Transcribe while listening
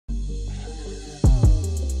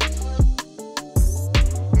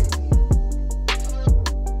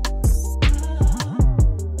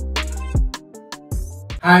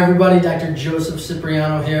Hi everybody, Dr. Joseph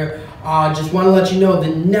Cipriano here. Just want to let you know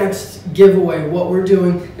the next giveaway, what we're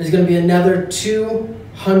doing is going to be another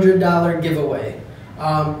 $200 giveaway.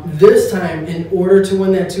 This time, in order to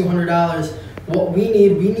win that $200, what we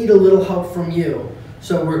need a little help from you.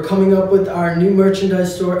 So we're coming up with our new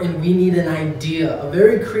merchandise store and we need an idea, a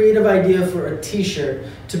very creative idea for a t-shirt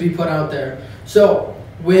to be put out there. So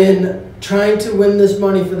when trying to win this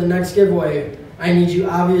money for the next giveaway, I need you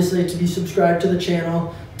obviously to be subscribed to the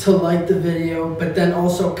channel, to like the video, but then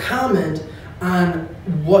also comment on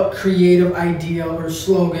what creative idea or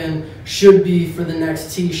slogan should be for the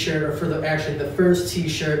next t-shirt, or for the first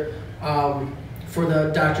t-shirt for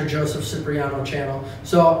the Dr. Joseph Cipriano channel.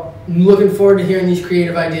 So I'm looking forward to hearing these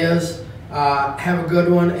creative ideas. Have a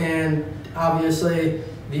good one, and obviously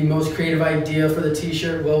the most creative idea for the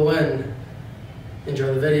t-shirt will win.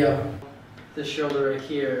 Enjoy the video. This shoulder right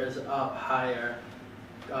here is up higher,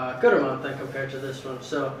 good amount then compared to this one.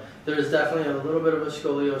 So there's definitely a little bit of a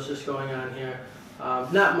scoliosis going on here.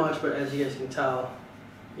 Not much, but as you guys can tell,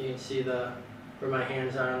 you can see where my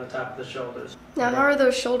hands are on the top of the shoulders. Now, how are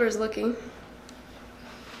those shoulders looking?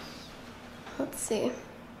 Let's see.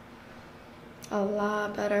 A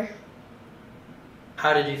lot better.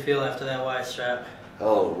 How did you feel after that Y strap?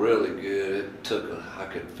 Oh, really good. It took I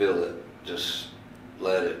could feel it. Just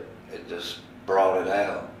let it. It just brought it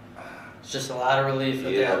out. It's just a lot of relief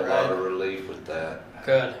with yeah, that, a right? lot of relief with that.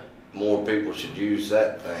 Good. More people should use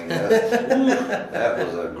that thing. That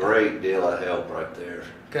was a great deal of help right there.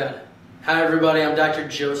 Good. Hi everybody, I'm Dr.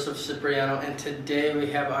 Joseph Cipriano, and today we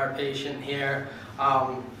have our patient here.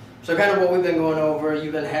 So kind of what we've been going over,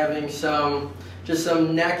 you've been having just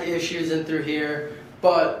some neck issues in through here,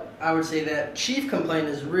 but I would say that chief complaint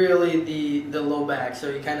is really the low back. So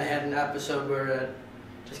you kind of had an episode where it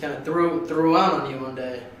just kind of threw on you one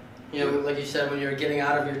day. You know, like you said, when you were getting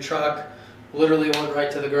out of your truck, literally went right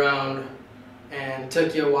to the ground, and it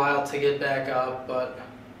took you a while to get back up, but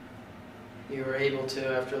you were able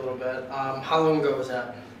to after a little bit. How long ago was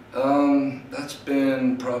that? That's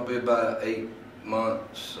been probably about 8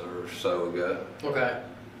 months or so ago. Okay.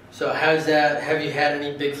 So have you had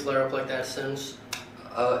any big flare-up like that since?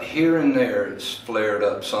 Here and there it's flared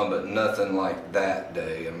up some, but nothing like that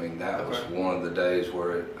day. I mean, that was one of the days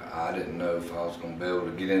where I didn't know if I was going to be able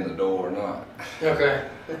to get in the door or not. Okay.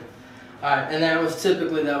 Alright, and that was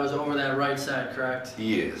over that right side, correct?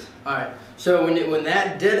 Yes. Alright, so when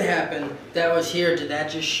that did happen, that was here, did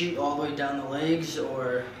that just shoot all the way down the legs,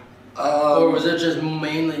 or was it just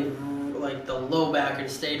mainly like the low back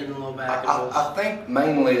and stayed in the low back? I think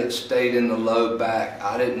mainly it stayed in the low back.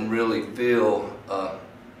 I didn't really feel,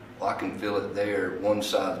 I can feel it there. One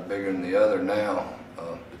side's bigger than the other now.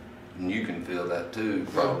 And you can feel that too,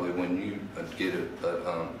 probably when you get it, but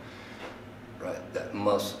right, that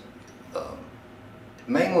muscle,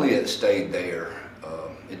 mainly it stayed there.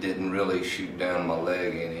 It didn't really shoot down my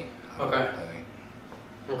leg any, I don't think.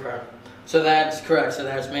 Okay. So that's correct. So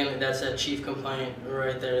that's that chief complaint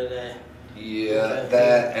right there today. Yeah,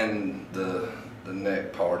 that and the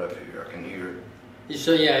neck part up here, I can hear it.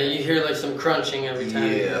 So yeah, you hear like some crunching every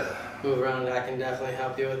time you move around. I can definitely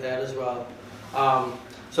help you with that as well.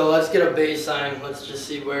 So let's get a baseline. Let's just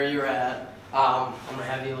see where you're at. I'm gonna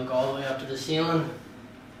have you look all the way up to the ceiling.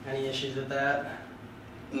 Any issues with that?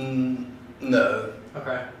 No.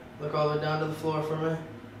 Okay. Look all the way down to the floor for me.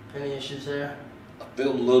 Any issues there? I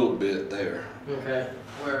feel a little bit there. Okay.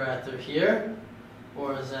 Where at? Through here?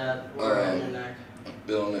 Or is that where in your neck? I'm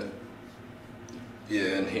feeling it.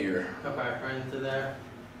 Yeah, in here. Okay, right into there.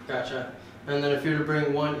 Gotcha. And then if you were to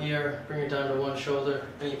bring one ear, bring it down to one shoulder,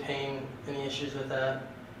 any pain, any issues with that?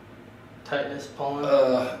 Tightness, pulling?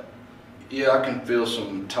 Yeah, I can feel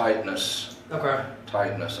some tightness. Okay.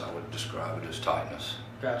 Tightness, I would describe it as tightness.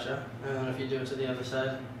 Gotcha. And then if you do it to the other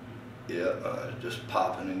side? Yeah, just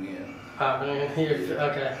popping again. Popping again here,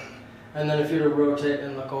 okay. And then if you were to rotate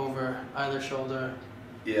and look over either shoulder?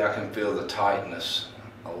 Yeah, I can feel the tightness,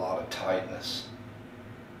 a lot of tightness.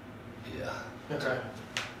 Yeah. Okay.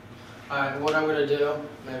 Alright, what I'm going to do,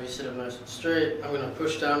 maybe sit up nice and straight, I'm going to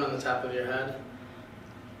push down on the top of your head.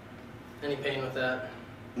 Any pain with that?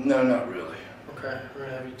 No, not really. Okay, we're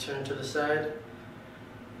going to have you turn to the side.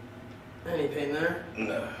 Any pain there?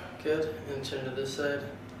 No. Good, and turn to this side.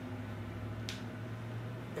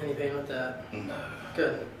 Any pain with that? No.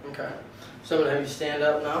 Good, okay. So I'm going to have you stand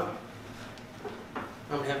up now.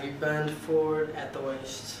 I'm going to have you bend forward at the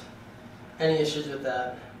waist. Any issues with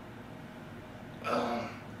that?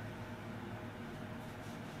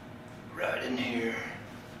 Right in here,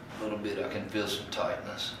 a little bit, I can feel some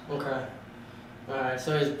tightness. Okay. Alright,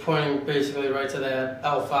 so he's pointing basically right to that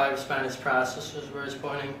L5 spinous process is where he's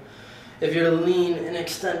pointing. if you're to lean and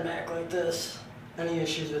extend back like this, any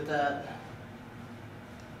issues with that?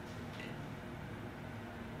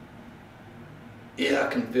 Yeah,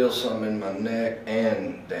 I can feel some in my neck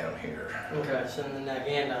and down here. Okay, so in the neck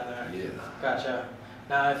and down there. Yeah. Gotcha.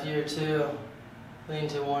 Now if you're to lean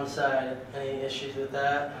to one side, any issues with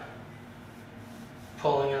that?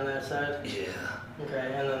 Pulling on that side? Yeah.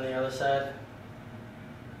 Okay, and then the other side?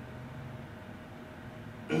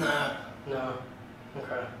 No. No.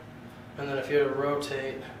 Okay. And then if you're to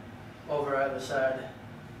rotate over either side,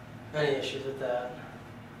 any issues with that?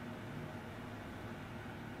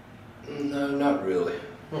 No, not really.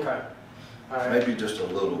 Okay. All right. Maybe just a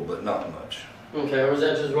little, but not much. Okay, was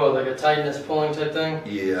that just what, like a tightness pulling type thing?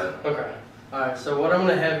 Yeah. Okay. All right, so what I'm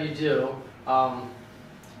going to have you do,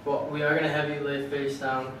 well, we are going to have you lay face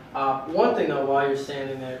down. One thing though, while you're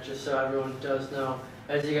standing there, just so everyone does know,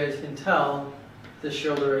 as you guys can tell, this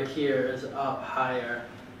shoulder right here is up higher,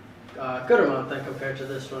 good amount than compared to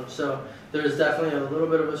this one. So there's definitely a little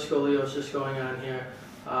bit of a scoliosis going on here.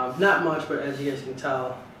 Not much, but as you guys can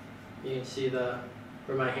tell, you can see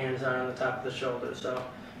where my hands are on the top of the shoulder. So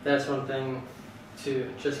that's one thing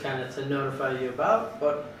to just kind of to notify you about.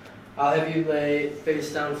 But I'll have you lay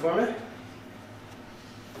face down for me.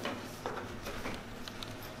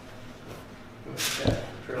 Okay,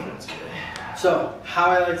 perfect. So how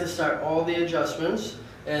I like to start all the adjustments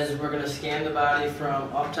is we're going to scan the body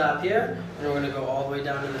from up top here, and we're going to go all the way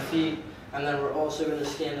down to the feet. And then we're also going to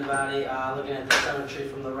scan the body looking at the symmetry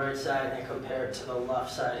from the right side and compare it to the left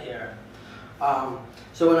side here.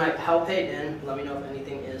 So when I palpate in, let me know if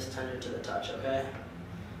anything is tender to the touch, okay?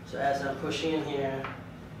 So as I'm pushing in here,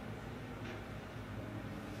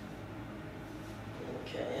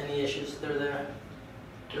 okay, any issues through there?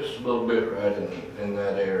 Just a little bit right in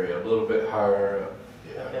that area, a little bit higher up.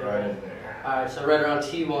 Yeah, Okay. right in there. Alright, so right around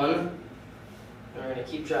T1, and we're going to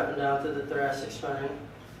keep dropping down through the thoracic spine.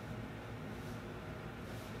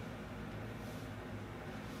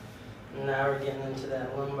 Now we're getting into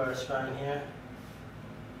that lumbar spine here.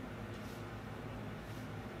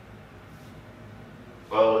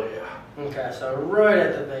 Oh yeah. Okay, so right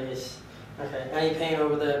at the base. Okay, any pain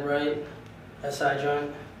over that right SI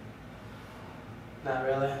joint? Not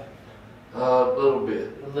really? A little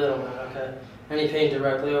bit. A little bit, okay. Any pain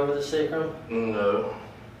directly over the sacrum? No.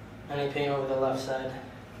 Any pain over the left side?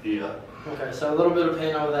 Yeah. Okay, so a little bit of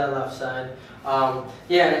pain over that left side.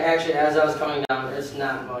 Yeah, and actually as I was coming down, it's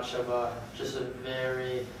not much of just a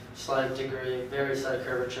very slight degree, very slight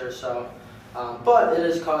curvature, so, but it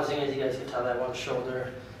is causing, as you guys can tell, that one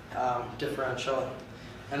shoulder differential.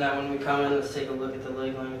 And then when we come in, let's take a look at the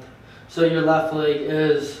leg length. So your left leg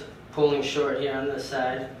is pulling short here on this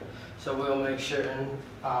side, so we'll make sure and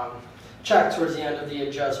check towards the end of the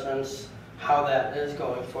adjustments how that is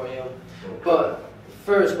going for you. Okay. But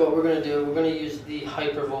first, what we're going to do, we're going to use the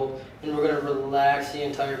hypervolt, and we're going to relax the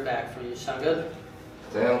entire back for you. Sound good?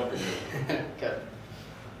 Sounds good. Good.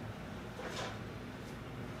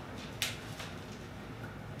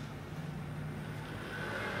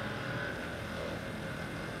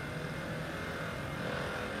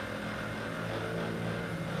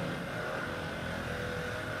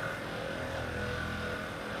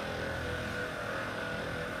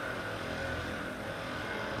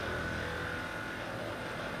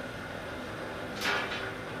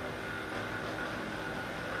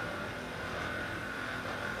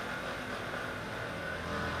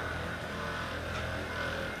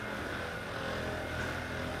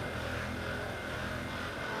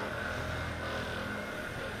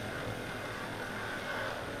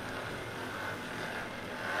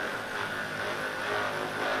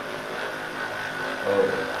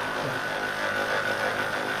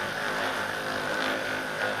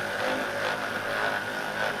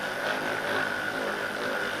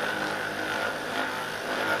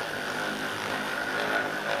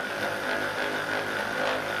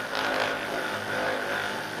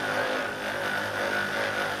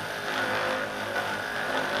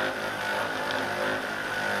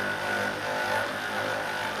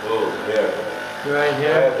 Right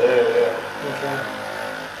here? Right there, yeah. Okay.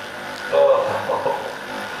 Oh.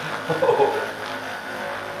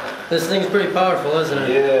 This thing's pretty powerful, isn't it?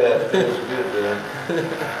 Yeah, it feels good there. You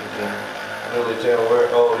can really tell where,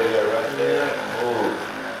 oh yeah, right there. Oh.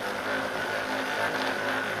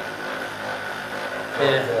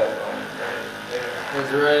 Yeah.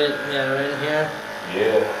 It's right, yeah, right in here?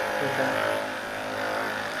 Yeah. Okay.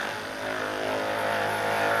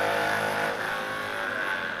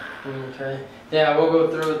 Okay. Yeah, we'll go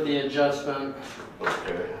through with the adjustment.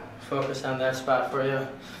 Okay. Focus on that spot for you.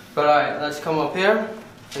 But alright, let's come up here.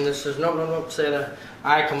 And this is, no, say that.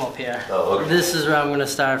 I come up here. Oh, okay. This is where I'm gonna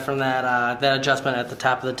start from that adjustment at the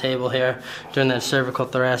top of the table here, doing that cervical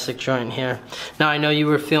thoracic joint here. Now I know you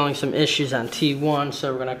were feeling some issues on T1,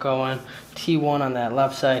 so we're gonna go on T1 on that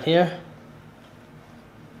left side here.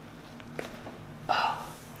 Oh,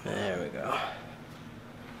 there we go.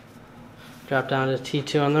 Drop down to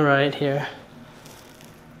T2 on the right here.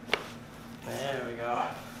 There we go.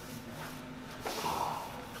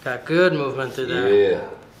 Got good movement through there. Yeah.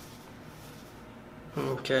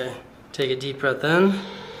 Okay, take a deep breath in,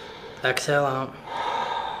 exhale out.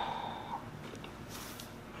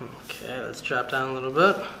 Okay, let's drop down a little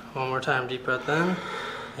bit. One more time, deep breath in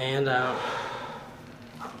and out.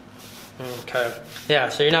 Okay, yeah,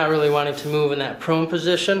 so you're not really wanting to move in that prone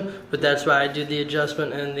position, but that's why I do the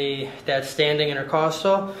adjustment in that standing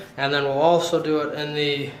intercostal, and then we'll also do it in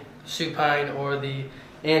the supine or the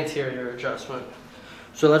anterior adjustment.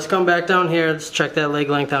 So let's come back down here, let's check that leg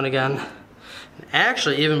length out again.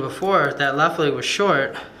 Actually, even before that left leg was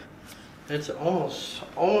short, it's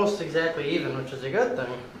almost exactly even, which is a good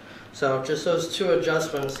thing. So just those two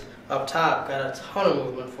adjustments up top got a ton of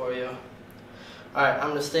movement for you. Alright, I'm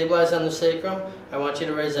going to stabilize on the sacrum. I want you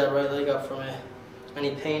to raise that right leg up for me.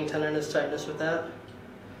 Any pain, tenderness, tightness with that?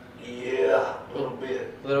 Yeah, a little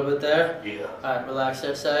bit. A little bit there? Yeah. Alright, relax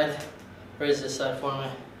that side. Raise this side for me.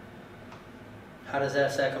 How does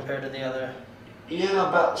that side compare to the other? Yeah,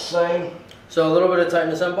 about the same. So a little bit of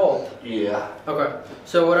tightness on both? Yeah. Okay,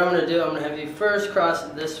 so what I'm going to do, I'm going to have you first cross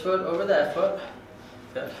this foot over that foot.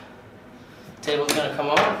 Good. Table's going to come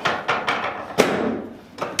up.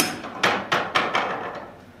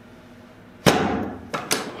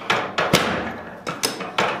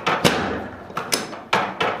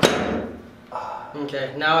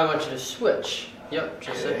 Okay, now I want you to switch. Yep,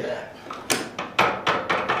 just like that.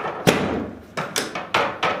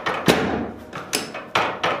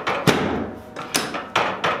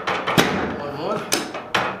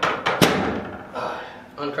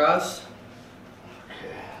 Uncross.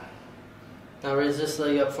 Okay. Now raise this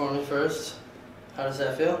leg up for me first. How does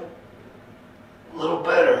that feel? A little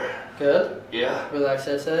better. Good. Yeah. Relax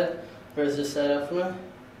that side. Raise this side up for me.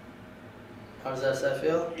 How does that side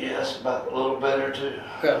feel? Yes, about a little better too.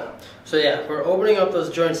 Good. So yeah, we're opening up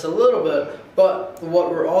those joints a little bit, but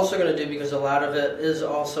what we're also going to do, because a lot of it is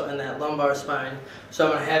also in that lumbar spine, so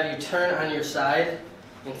I'm going to have you turn on your side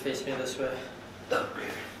and face me this way. Okay.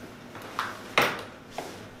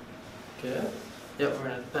 Good. Yep, we're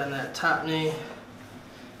going to bend that top knee.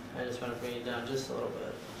 I just want to bring you down just a little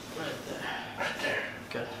bit. Right there. Right there.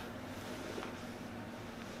 Good.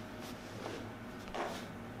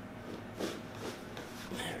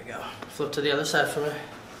 There we go. Flip to the other side for me.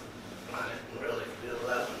 I didn't really feel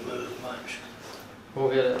that one move much. We'll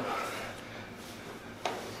get it.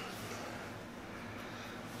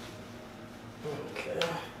 Okay.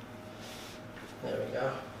 There we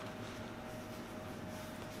go.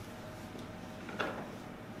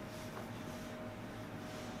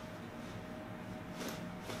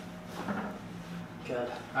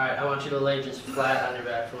 Good. Alright, I want you to lay just flat on your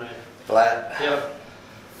back for me. Flat? Yep.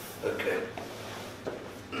 Okay.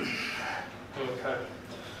 Okay.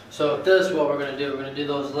 So with this, what we're going to do, we're going to do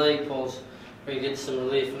those leg pulls where you get some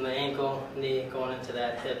relief from the ankle, knee, going into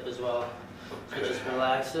that hip as well. So just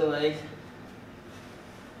relax the leg.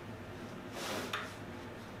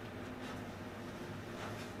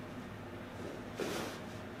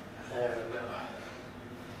 There we go.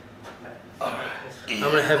 I'm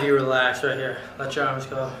going to have you relax right here. Let your arms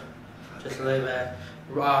go. Just lay back.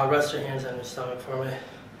 Rest your hands on your stomach for me.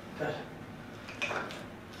 Good.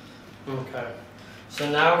 Okay. So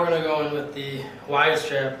now we're going to go in with the wide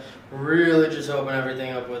strap. Really just open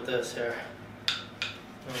everything up with this here.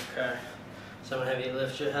 Okay. So I'm going to have you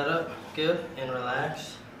lift your head up. Good. And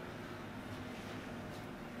relax.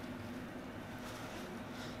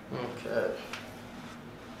 Okay.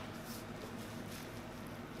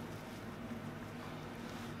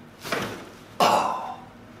 Oh.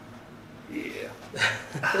 Yeah.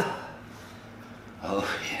 Oh,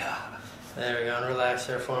 yeah. There we go. And relax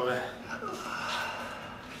there for me.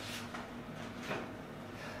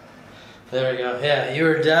 There we go. Yeah, you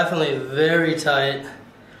were definitely very tight.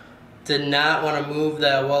 Did not want to move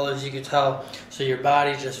that well, as you could tell. So your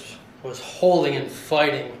body just was holding and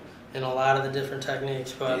fighting in a lot of the different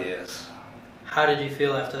techniques. But yes. How did you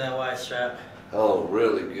feel after that Y strap? Oh,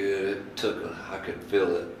 really good. It took I could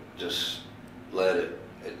feel it. Just let it.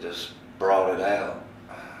 It just brought it out.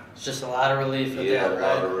 It's just a lot of relief with yeah, that, a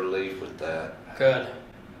right? lot of relief with that. Good.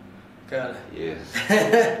 Good. Yes.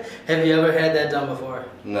 Have you ever had that done before?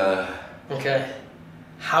 No. Okay.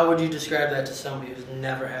 How would you describe that to somebody who's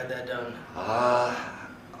never had that done?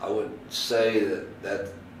 I would say that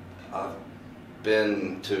I've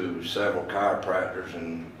been to several chiropractors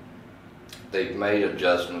and they've made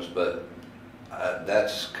adjustments, but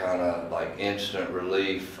that's kind of like instant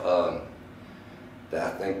relief. That I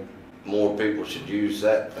think more people should use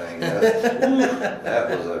that thing. That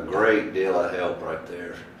was a great deal of help right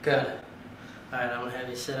there. Good. All right, I'm gonna have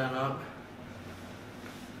you sit on up.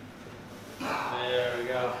 There we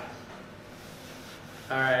go.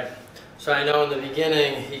 All right. So I know in the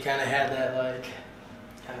beginning you kind of had that like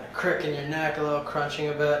kind of crick in your neck, a little crunching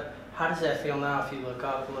a bit. How does that feel now if you look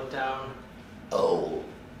up, look down? Oh,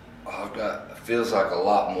 it feels like a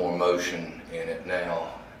lot more motion in it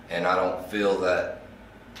now, and I don't feel that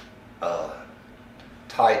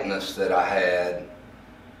tightness that I had,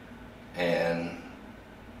 and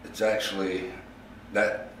it's actually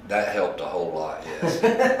that helped a whole lot. Yes.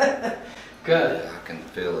 Good. Yeah, I can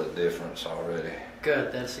feel the difference already.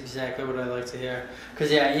 Good. That's exactly what I like to hear.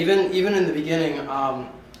 Because yeah, even in the beginning,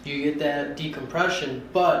 you get that decompression,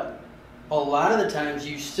 but a lot of the times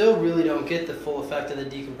you still really don't get the full effect of the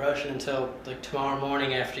decompression until like tomorrow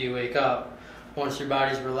morning after you wake up, once your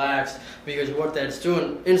body's relaxed. Because what that's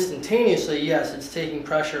doing instantaneously, yes, it's taking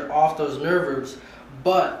pressure off those nerve roots,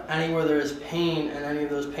 but anywhere there is pain and any of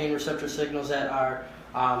those pain receptor signals that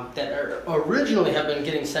originally have been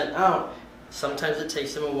getting sent out, sometimes it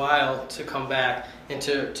takes them a while to come back and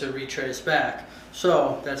to retrace back.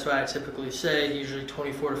 So that's why I typically say usually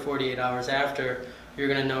 24 to 48 hours after, you're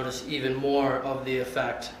going to notice even more of the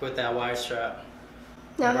effect with that Y strap.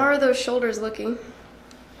 Now, how are those shoulders looking?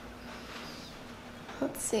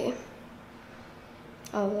 Let's see.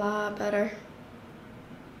 A lot better.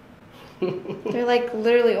 They're like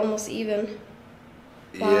literally almost even.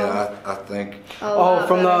 Wow. Yeah, I think. Oh,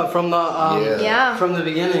 from Yeah. from the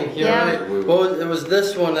beginning. You're Yeah. right. It was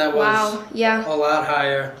this one that was Wow. Yeah. a lot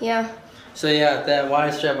higher. Yeah. So yeah, that Y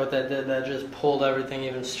strap, what that did, that just pulled everything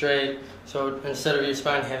even straight. So instead of your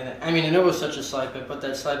spine having that, I mean, and it was such a slight bit, but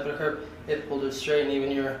that slight bit of curve, it pulled it straight, and even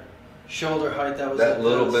your shoulder height, that was That like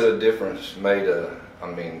little this. bit of difference made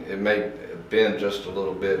it may bend just a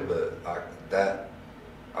little bit, but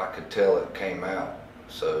I could tell it came out.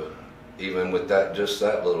 So even with just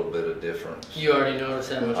that little bit of difference. You already noticed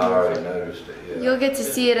that much. I already noticed it, yeah. You'll get to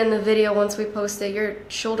see it in the video once we post it. Your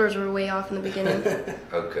shoulders were way off in the beginning.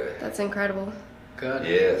 Okay. That's incredible. Good.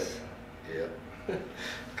 Yes. Yeah.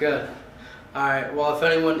 Good. All right. Well, if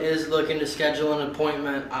anyone is looking to schedule an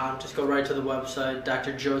appointment, just go right to the website,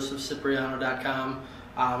 drjosephcipriano.com.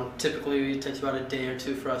 Typically, it takes about a day or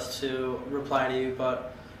two for us to reply to you,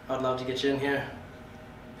 but I'd love to get you in here.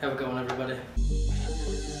 Have a good one, everybody.